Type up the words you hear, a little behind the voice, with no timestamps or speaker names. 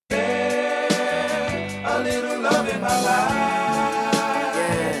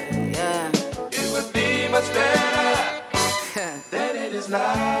Yeah, yeah. It would be much better than it is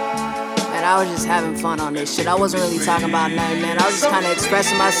now. Man, I was just having fun on this shit. I wasn't really talking about nothing, man. I was just kind of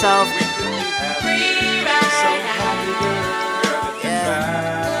expressing myself. Yeah.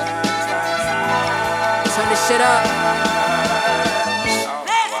 Turn this shit up.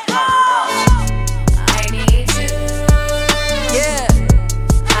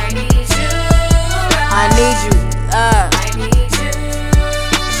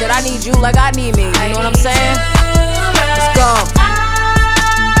 Shit, I need you like I need me. You know what I'm saying? Let's go.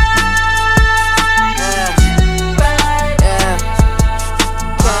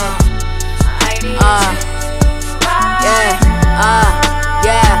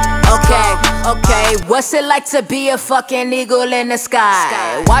 Okay, what's it like to be a fucking eagle in the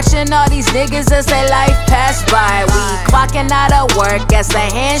sky? Watching all these niggas as their life pass by. We clocking out of work as the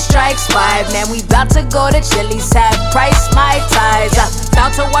hand strikes 5. Man, we bout to go to Chili's, have price my ties.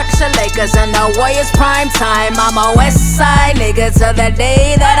 About to watch the Lakers and the Warriors prime time. I'm a West Side nigga till the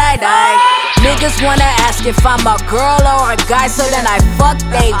day that I die. Niggas wanna ask if I'm a girl or a guy, so then I fuck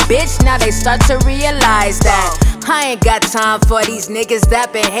they bitch. Now they start to realize that I ain't got time for these niggas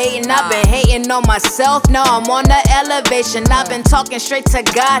that been hating. I've been hating on myself, now I'm on the elevation. I've been talking straight to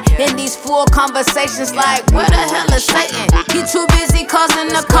God in these full conversations like, where the hell is Satan? He too busy causing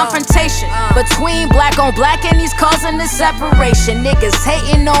a confrontation between black on black, and he's causing the separation. Niggas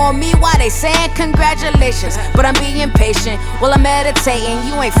hating on me while they saying congratulations, but I'm being patient while I'm meditating.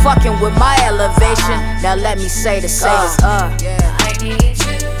 You ain't fucking with my elevation. Now let me say this, I need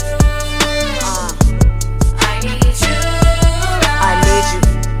you.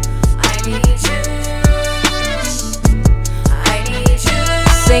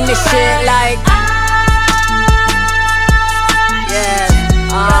 Sing this shit like, yeah,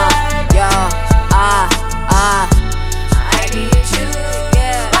 I need you,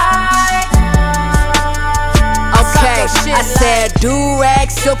 okay, I said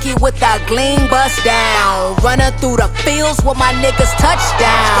do-rag silky with that gleam bust down. Running through the fields with my niggas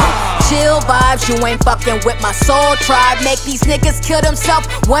touchdown. Chill vibes, you ain't fucking with my soul tribe. Make these niggas kill themselves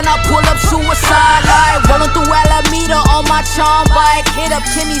when I pull up suicide line. Rolling through Alameda on my charm bike. Hit up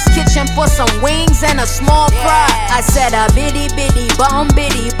Kimmy's kitchen for some wings and a small fry. I said a bitty bum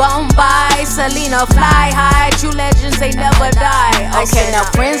by. Selena fly high, true legends they never die. Okay, now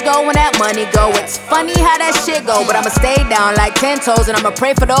friends go when that money go. It's funny how that shit go, but I'ma stay down like 10 toes, and I'ma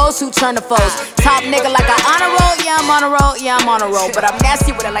pray for those who turn to foes. Top nigga like I honor roll, yeah I'm on a roll, yeah I'm on a roll. But I'm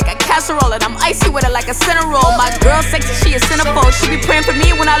nasty with it like a casserole, and I'm icy with it like a center roll. My girl sexy, she a centerfold. She be praying for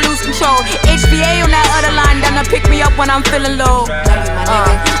me when I lose control. HBA on that other line, down to pick me up when I'm feeling low.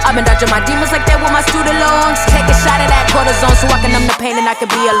 I've been dodging my demons like that with my student loans. Take a shot of that cortisone so I can numb the pain and I can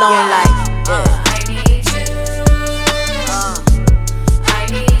be alone like, I need you. I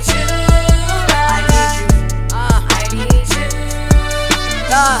need you. I need you. I need you.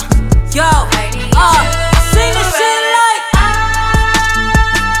 Yo, sing this shit like,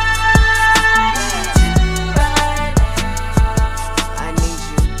 I need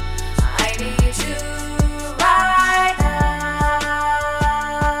you. I need you right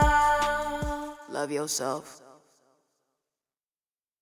now. Love yourself.